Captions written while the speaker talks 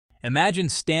Imagine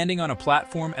standing on a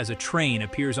platform as a train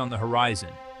appears on the horizon.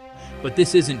 But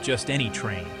this isn't just any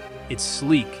train. It's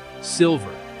sleek,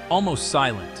 silver, almost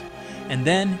silent. And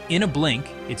then, in a blink,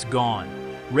 it's gone,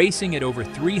 racing at over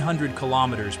 300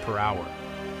 kilometers per hour.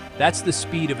 That's the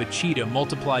speed of a cheetah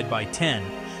multiplied by 10,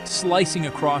 slicing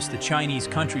across the Chinese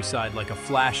countryside like a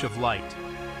flash of light.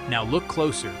 Now look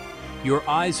closer. Your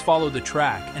eyes follow the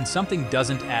track and something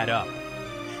doesn't add up.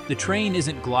 The train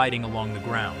isn't gliding along the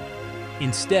ground.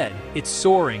 Instead, it's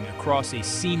soaring across a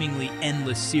seemingly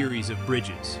endless series of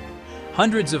bridges.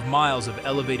 Hundreds of miles of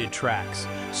elevated tracks,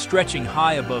 stretching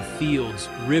high above fields,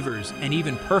 rivers, and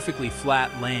even perfectly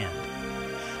flat land.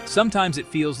 Sometimes it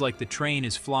feels like the train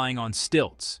is flying on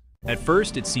stilts. At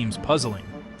first, it seems puzzling.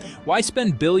 Why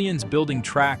spend billions building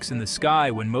tracks in the sky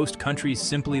when most countries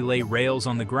simply lay rails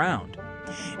on the ground?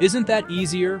 Isn't that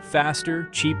easier, faster,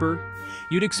 cheaper?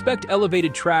 You'd expect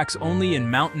elevated tracks only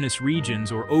in mountainous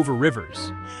regions or over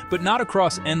rivers, but not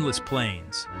across endless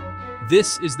plains.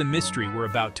 This is the mystery we're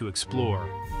about to explore.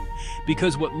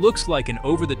 Because what looks like an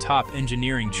over-the-top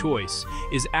engineering choice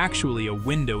is actually a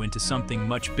window into something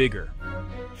much bigger.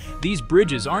 These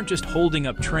bridges aren't just holding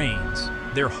up trains,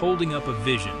 they're holding up a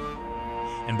vision.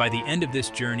 And by the end of this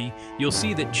journey, you'll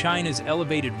see that China's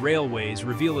elevated railways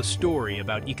reveal a story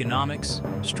about economics,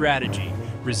 strategy,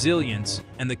 resilience,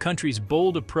 and the country's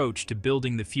bold approach to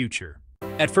building the future.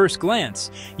 At first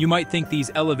glance, you might think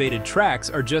these elevated tracks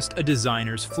are just a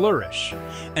designer's flourish,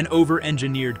 an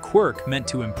over-engineered quirk meant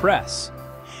to impress.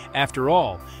 After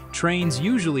all, trains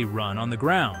usually run on the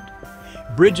ground.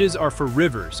 Bridges are for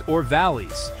rivers or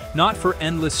valleys, not for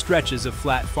endless stretches of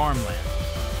flat farmland.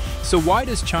 So why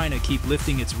does China keep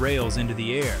lifting its rails into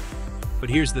the air? But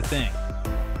here's the thing.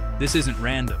 This isn't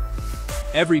random.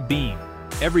 Every beam,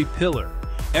 every pillar,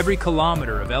 every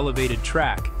kilometer of elevated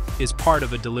track is part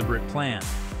of a deliberate plan.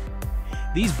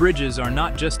 These bridges are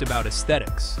not just about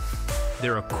aesthetics.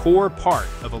 They're a core part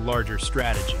of a larger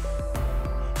strategy.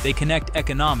 They connect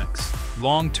economics,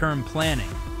 long-term planning,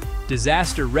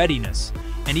 disaster readiness,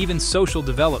 and even social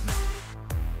development.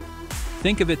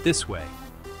 Think of it this way.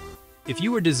 If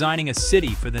you were designing a city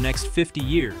for the next 50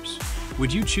 years,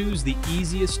 would you choose the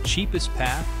easiest, cheapest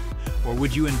path, or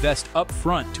would you invest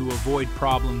upfront to avoid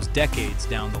problems decades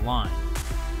down the line?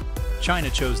 China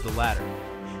chose the latter.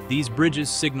 These bridges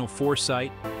signal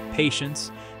foresight,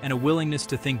 patience, and a willingness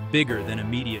to think bigger than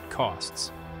immediate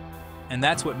costs. And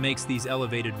that's what makes these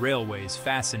elevated railways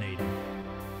fascinating.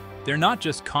 They're not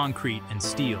just concrete and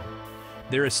steel.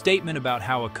 They're a statement about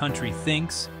how a country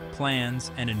thinks,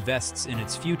 plans, and invests in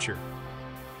its future.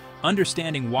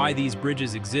 Understanding why these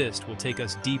bridges exist will take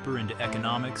us deeper into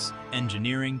economics,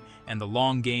 engineering, and the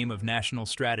long game of national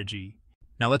strategy.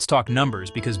 Now let's talk numbers,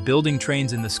 because building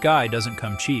trains in the sky doesn't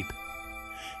come cheap.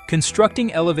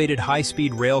 Constructing elevated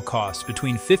high-speed rail costs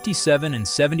between 57 and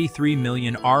 73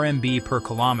 million RMB per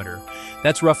kilometer.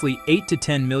 That's roughly 8 to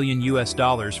 10 million US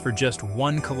dollars for just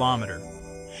 1 kilometer.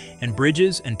 And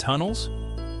bridges and tunnels?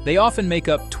 They often make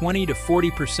up 20 to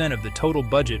 40% of the total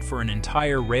budget for an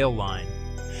entire rail line.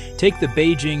 Take the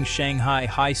Beijing-Shanghai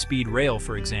high-speed rail,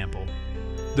 for example.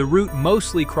 The route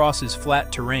mostly crosses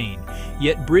flat terrain,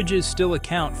 yet bridges still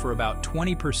account for about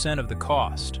 20% of the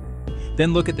cost.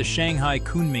 Then look at the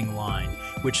Shanghai-Kunming line,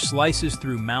 which slices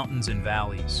through mountains and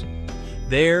valleys.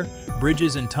 There,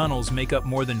 bridges and tunnels make up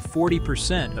more than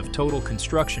 40% of total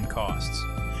construction costs.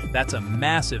 That's a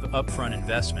massive upfront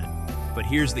investment. But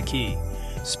here's the key.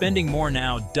 Spending more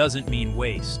now doesn't mean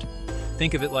waste.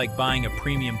 Think of it like buying a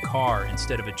premium car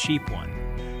instead of a cheap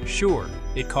one. Sure,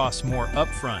 it costs more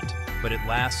upfront, but it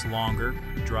lasts longer,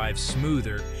 drives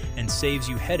smoother, and saves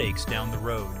you headaches down the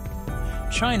road.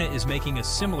 China is making a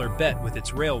similar bet with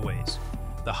its railways.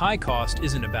 The high cost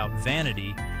isn't about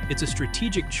vanity, it's a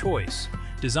strategic choice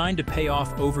designed to pay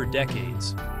off over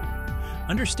decades.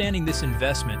 Understanding this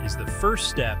investment is the first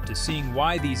step to seeing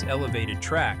why these elevated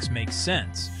tracks make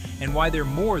sense and why they're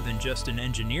more than just an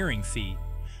engineering feat.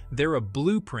 They're a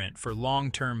blueprint for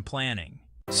long-term planning.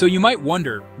 So you might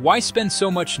wonder, why spend so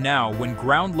much now when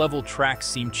ground-level tracks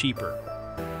seem cheaper?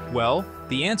 Well,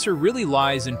 the answer really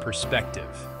lies in perspective.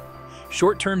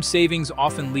 Short-term savings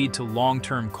often lead to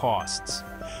long-term costs.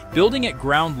 Building at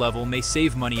ground level may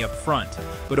save money up front,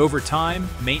 but over time,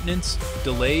 maintenance,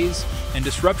 delays, and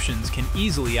disruptions can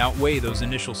easily outweigh those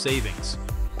initial savings.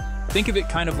 Think of it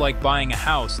kind of like buying a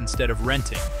house instead of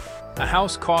renting. A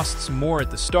house costs more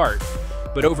at the start,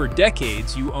 but over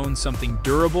decades you own something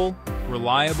durable,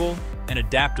 reliable, and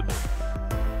adaptable.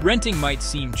 Renting might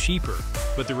seem cheaper,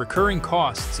 but the recurring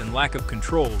costs and lack of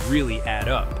control really add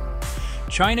up.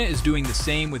 China is doing the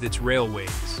same with its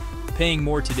railways, paying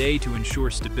more today to ensure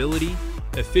stability,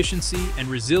 efficiency, and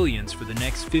resilience for the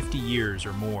next 50 years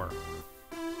or more.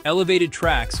 Elevated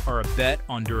tracks are a bet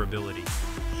on durability.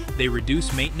 They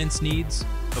reduce maintenance needs,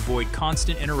 avoid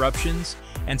constant interruptions,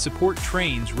 and support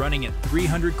trains running at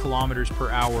 300 kilometers per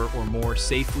hour or more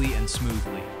safely and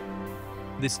smoothly.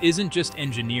 This isn't just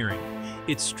engineering,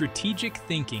 it's strategic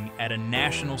thinking at a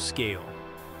national scale.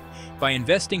 By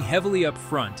investing heavily up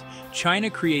front,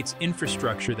 China creates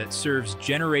infrastructure that serves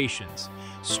generations,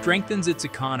 strengthens its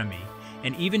economy,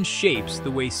 and even shapes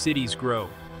the way cities grow.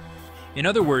 In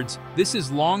other words, this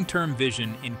is long-term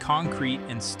vision in concrete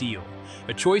and steel,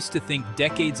 a choice to think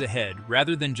decades ahead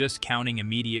rather than just counting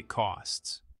immediate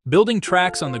costs. Building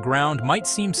tracks on the ground might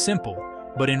seem simple,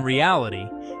 but in reality,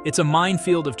 it's a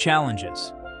minefield of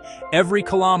challenges. Every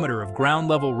kilometer of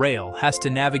ground-level rail has to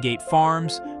navigate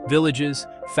farms, villages,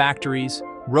 factories,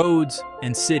 roads,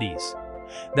 and cities.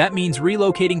 That means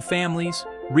relocating families,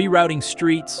 rerouting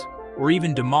streets, or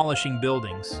even demolishing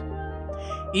buildings.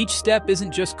 Each step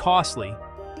isn't just costly,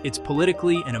 it's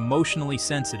politically and emotionally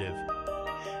sensitive.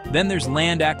 Then there's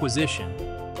land acquisition.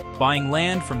 Buying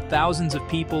land from thousands of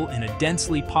people in a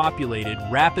densely populated,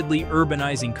 rapidly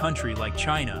urbanizing country like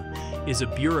China is a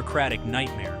bureaucratic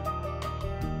nightmare.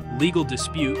 Legal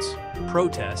disputes,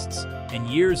 protests, and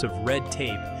years of red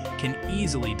tape can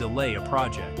easily delay a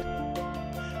project.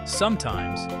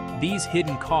 Sometimes, these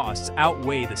hidden costs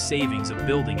outweigh the savings of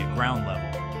building at ground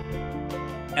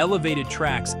level. Elevated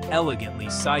tracks elegantly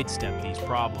sidestep these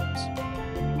problems.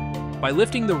 By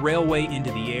lifting the railway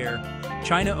into the air,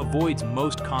 China avoids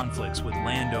most conflicts with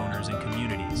landowners and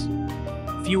communities.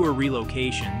 Fewer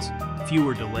relocations,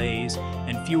 fewer delays,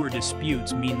 and fewer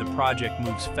disputes mean the project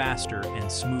moves faster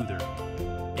and smoother.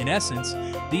 In essence,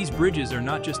 these bridges are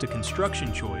not just a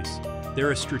construction choice,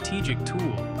 they're a strategic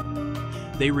tool.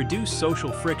 They reduce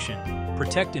social friction,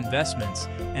 protect investments,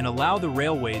 and allow the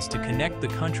railways to connect the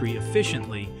country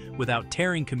efficiently without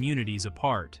tearing communities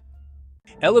apart.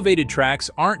 Elevated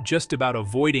tracks aren't just about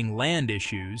avoiding land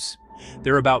issues,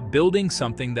 they're about building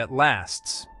something that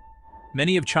lasts.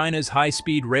 Many of China's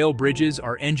high-speed rail bridges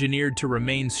are engineered to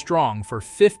remain strong for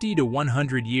 50 to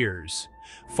 100 years,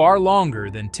 far longer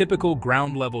than typical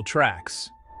ground-level tracks.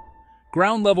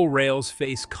 Ground-level rails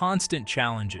face constant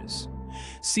challenges.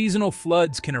 Seasonal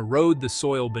floods can erode the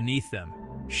soil beneath them,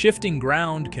 shifting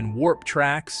ground can warp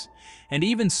tracks, and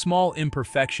even small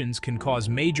imperfections can cause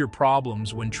major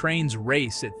problems when trains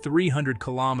race at 300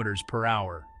 kilometers per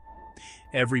hour.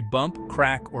 Every bump,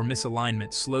 crack, or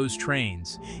misalignment slows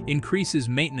trains, increases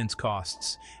maintenance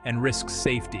costs, and risks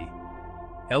safety.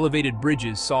 Elevated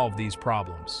bridges solve these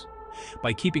problems.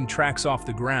 By keeping tracks off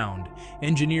the ground,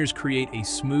 engineers create a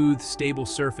smooth, stable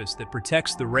surface that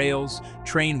protects the rails,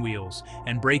 train wheels,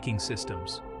 and braking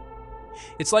systems.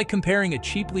 It's like comparing a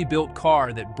cheaply built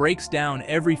car that breaks down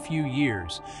every few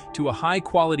years to a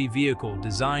high-quality vehicle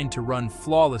designed to run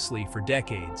flawlessly for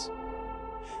decades.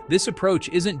 This approach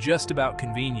isn't just about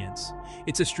convenience,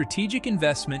 it's a strategic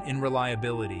investment in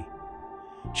reliability.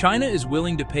 China is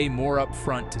willing to pay more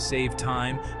upfront to save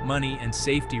time, money, and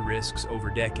safety risks over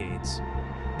decades.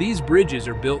 These bridges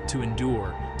are built to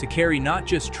endure, to carry not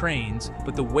just trains,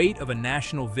 but the weight of a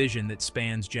national vision that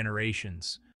spans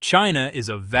generations. China is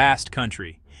a vast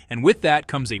country, and with that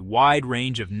comes a wide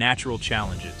range of natural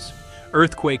challenges.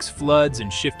 Earthquakes, floods,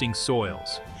 and shifting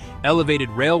soils. Elevated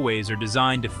railways are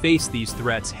designed to face these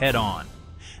threats head-on.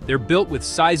 They're built with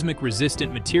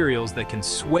seismic-resistant materials that can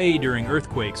sway during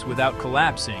earthquakes without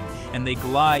collapsing, and they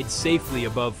glide safely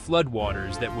above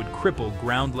floodwaters that would cripple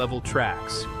ground-level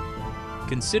tracks.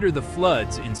 Consider the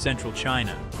floods in central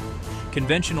China.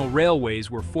 Conventional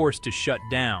railways were forced to shut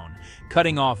down,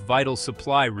 cutting off vital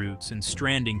supply routes and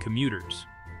stranding commuters.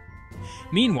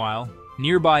 Meanwhile,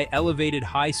 nearby elevated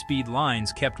high-speed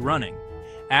lines kept running,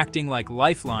 acting like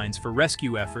lifelines for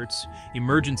rescue efforts,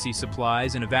 emergency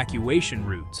supplies, and evacuation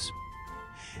routes.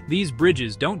 These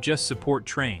bridges don't just support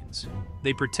trains,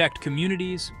 they protect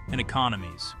communities and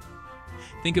economies.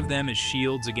 Think of them as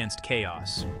shields against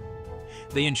chaos.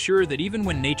 They ensure that even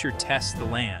when nature tests the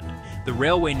land, the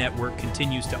railway network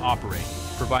continues to operate,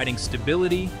 providing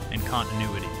stability and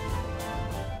continuity.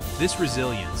 This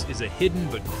resilience is a hidden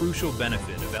but crucial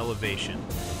benefit of elevation,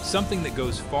 something that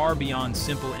goes far beyond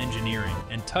simple engineering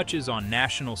and touches on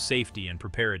national safety and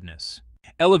preparedness.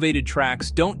 Elevated tracks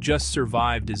don't just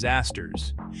survive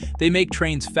disasters. They make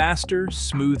trains faster,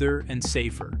 smoother, and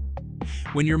safer.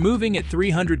 When you're moving at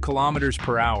 300 kilometers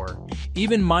per hour,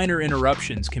 even minor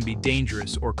interruptions can be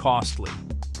dangerous or costly.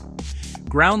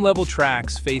 Ground-level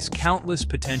tracks face countless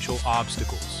potential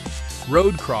obstacles: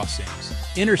 road crossings,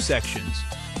 intersections,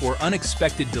 or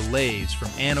unexpected delays from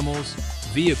animals,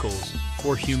 vehicles,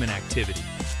 or human activity.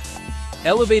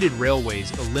 Elevated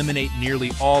railways eliminate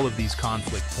nearly all of these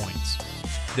conflict points.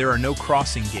 There are no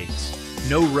crossing gates,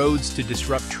 no roads to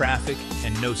disrupt traffic,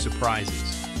 and no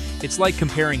surprises. It's like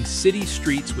comparing city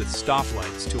streets with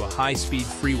stoplights to a high-speed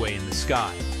freeway in the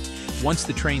sky. Once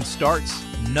the train starts,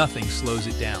 nothing slows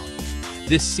it down.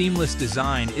 This seamless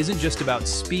design isn't just about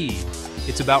speed,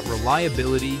 it's about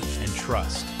reliability and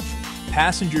trust.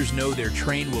 Passengers know their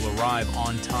train will arrive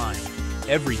on time,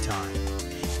 every time.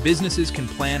 Businesses can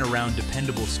plan around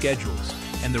dependable schedules,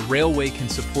 and the railway can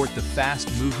support the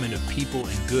fast movement of people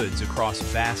and goods across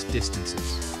vast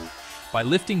distances. By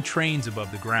lifting trains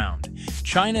above the ground,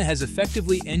 China has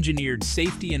effectively engineered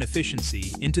safety and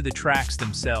efficiency into the tracks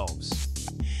themselves.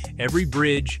 Every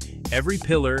bridge, every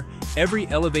pillar, every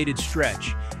elevated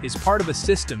stretch is part of a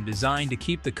system designed to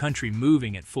keep the country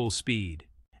moving at full speed.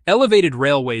 Elevated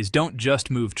railways don't just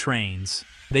move trains,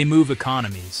 they move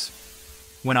economies.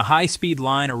 When a high-speed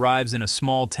line arrives in a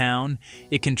small town,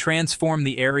 it can transform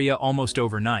the area almost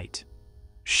overnight.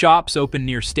 Shops open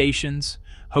near stations,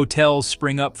 hotels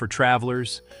spring up for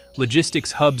travelers,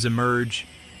 logistics hubs emerge,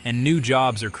 and new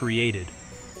jobs are created.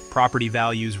 Property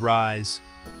values rise,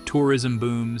 tourism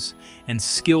booms, and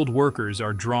skilled workers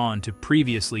are drawn to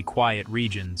previously quiet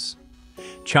regions.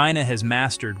 China has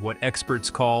mastered what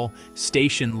experts call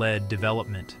station-led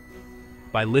development.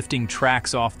 By lifting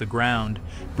tracks off the ground,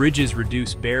 bridges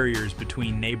reduce barriers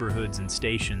between neighborhoods and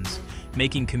stations,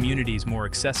 making communities more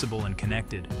accessible and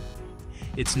connected.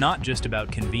 It's not just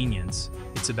about convenience,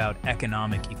 it's about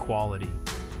economic equality.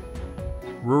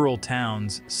 Rural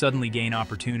towns suddenly gain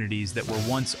opportunities that were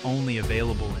once only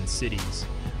available in cities,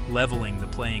 leveling the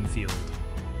playing field.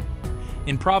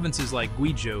 In provinces like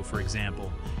Guizhou, for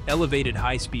example, elevated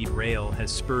high-speed rail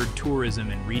has spurred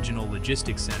tourism in regional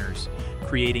logistics centers,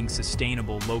 creating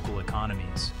sustainable local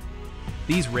economies.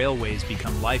 These railways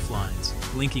become lifelines,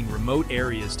 linking remote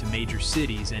areas to major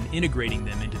cities and integrating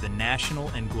them into the national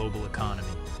and global economy.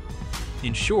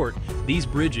 In short, these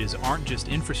bridges aren't just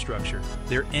infrastructure,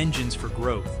 they're engines for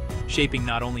growth, shaping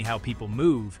not only how people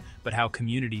move, but how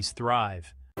communities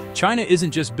thrive. China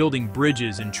isn't just building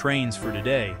bridges and trains for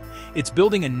today, it's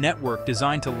building a network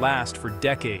designed to last for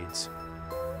decades.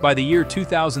 By the year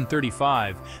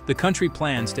 2035, the country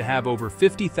plans to have over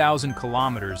 50,000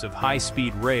 kilometers of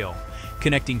high-speed rail,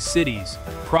 connecting cities,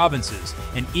 provinces,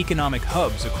 and economic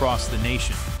hubs across the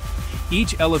nation.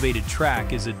 Each elevated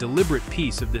track is a deliberate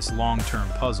piece of this long-term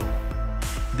puzzle.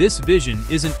 This vision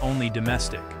isn't only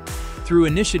domestic. Through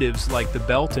initiatives like the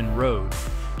Belt and Road,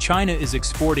 China is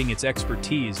exporting its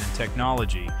expertise and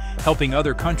technology, helping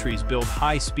other countries build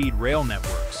high-speed rail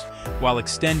networks, while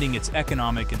extending its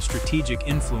economic and strategic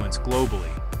influence globally.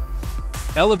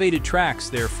 Elevated tracks,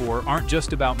 therefore, aren't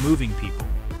just about moving people.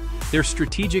 They're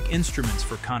strategic instruments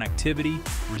for connectivity,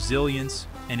 resilience,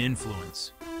 and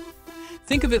influence.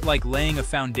 Think of it like laying a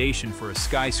foundation for a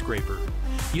skyscraper.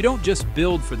 You don't just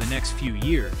build for the next few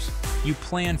years, you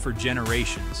plan for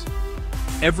generations.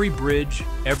 Every bridge,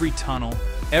 every tunnel,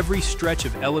 every stretch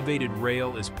of elevated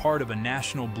rail is part of a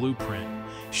national blueprint,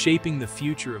 shaping the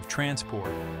future of transport,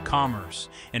 commerce,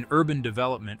 and urban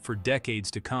development for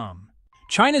decades to come.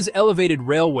 China's elevated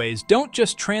railways don't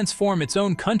just transform its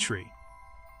own country,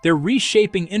 they're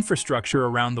reshaping infrastructure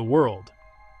around the world.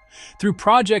 Through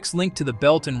projects linked to the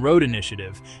Belt and Road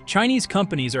Initiative, Chinese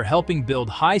companies are helping build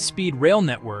high-speed rail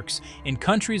networks in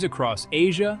countries across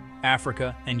Asia,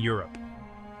 Africa, and Europe.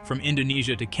 From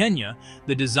Indonesia to Kenya,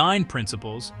 the design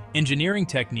principles, engineering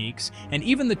techniques, and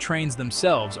even the trains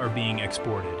themselves are being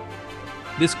exported.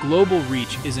 This global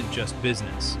reach isn't just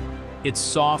business, it's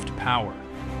soft power.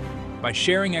 By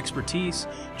sharing expertise,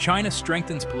 China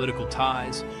strengthens political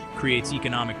ties, creates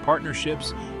economic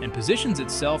partnerships, and positions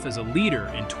itself as a leader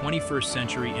in 21st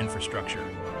century infrastructure.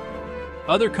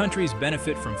 Other countries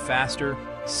benefit from faster,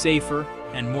 safer,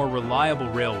 and more reliable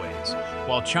railways,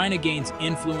 while China gains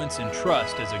influence and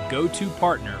trust as a go-to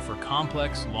partner for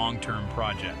complex, long-term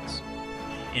projects.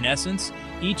 In essence,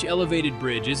 each elevated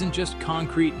bridge isn't just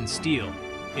concrete and steel,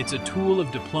 it's a tool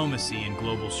of diplomacy and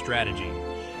global strategy,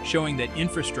 showing that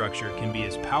infrastructure can be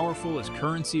as powerful as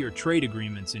currency or trade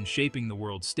agreements in shaping the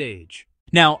world stage.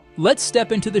 Now, let's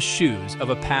step into the shoes of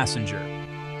a passenger.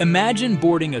 Imagine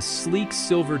boarding a sleek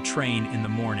silver train in the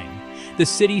morning, the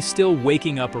city still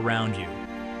waking up around you.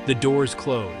 The doors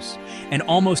close, and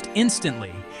almost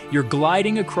instantly, you're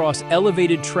gliding across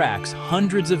elevated tracks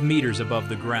hundreds of meters above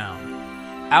the ground.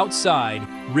 Outside,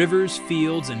 rivers,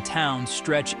 fields, and towns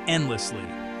stretch endlessly.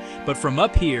 But from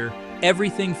up here,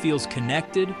 everything feels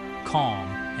connected, calm,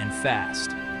 and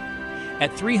fast.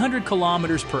 At 300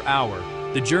 kilometers per hour,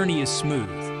 the journey is smooth.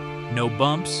 No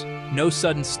bumps, no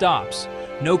sudden stops,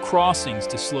 no crossings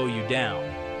to slow you down.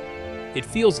 It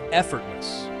feels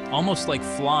effortless, almost like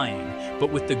flying,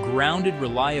 but with the grounded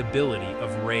reliability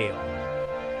of rail.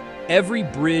 Every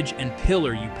bridge and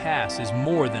pillar you pass is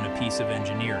more than a piece of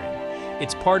engineering.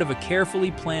 It's part of a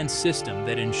carefully planned system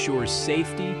that ensures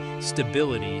safety,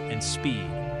 stability, and speed.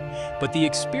 But the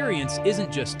experience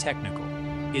isn't just technical,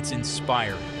 it's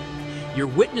inspiring. You're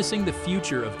witnessing the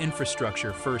future of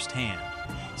infrastructure firsthand,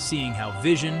 seeing how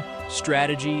vision,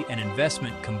 strategy, and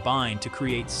investment combine to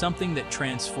create something that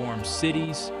transforms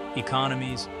cities,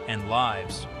 economies, and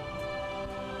lives.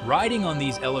 Riding on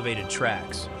these elevated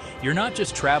tracks, you're not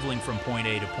just traveling from point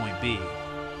A to point B.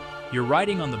 You're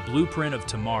riding on the blueprint of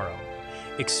tomorrow,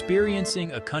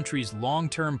 experiencing a country's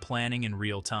long-term planning in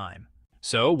real time.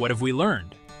 So, what have we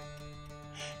learned?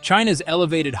 China's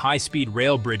elevated high-speed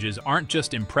rail bridges aren't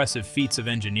just impressive feats of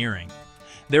engineering.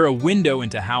 They're a window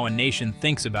into how a nation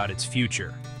thinks about its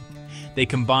future. They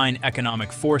combine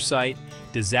economic foresight,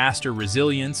 disaster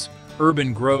resilience,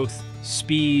 urban growth,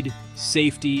 speed,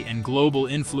 safety, and global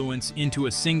influence into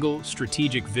a single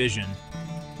strategic vision.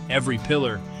 Every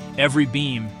pillar, every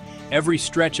beam, every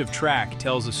stretch of track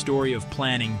tells a story of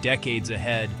planning decades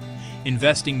ahead,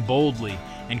 investing boldly,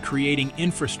 and creating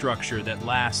infrastructure that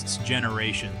lasts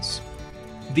generations.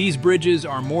 These bridges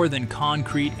are more than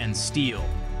concrete and steel.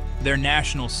 They're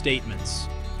national statements.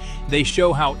 They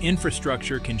show how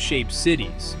infrastructure can shape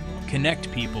cities,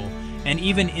 connect people, and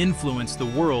even influence the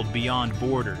world beyond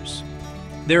borders.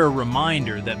 They're a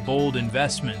reminder that bold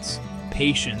investments,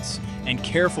 patience, and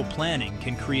careful planning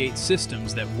can create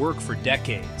systems that work for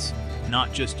decades,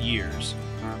 not just years.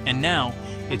 And now,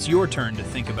 it's your turn to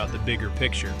think about the bigger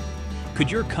picture. Could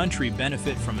your country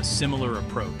benefit from a similar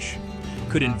approach?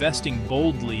 Could investing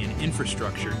boldly in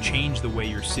infrastructure change the way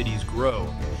your cities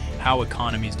grow, how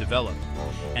economies develop,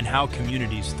 and how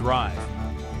communities thrive?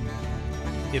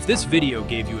 If this video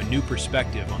gave you a new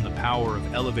perspective on the power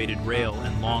of elevated rail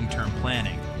and long-term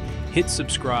planning, hit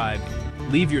subscribe,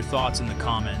 leave your thoughts in the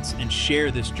comments, and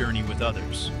share this journey with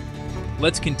others.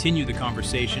 Let's continue the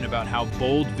conversation about how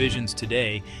bold visions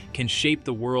today can shape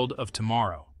the world of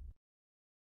tomorrow.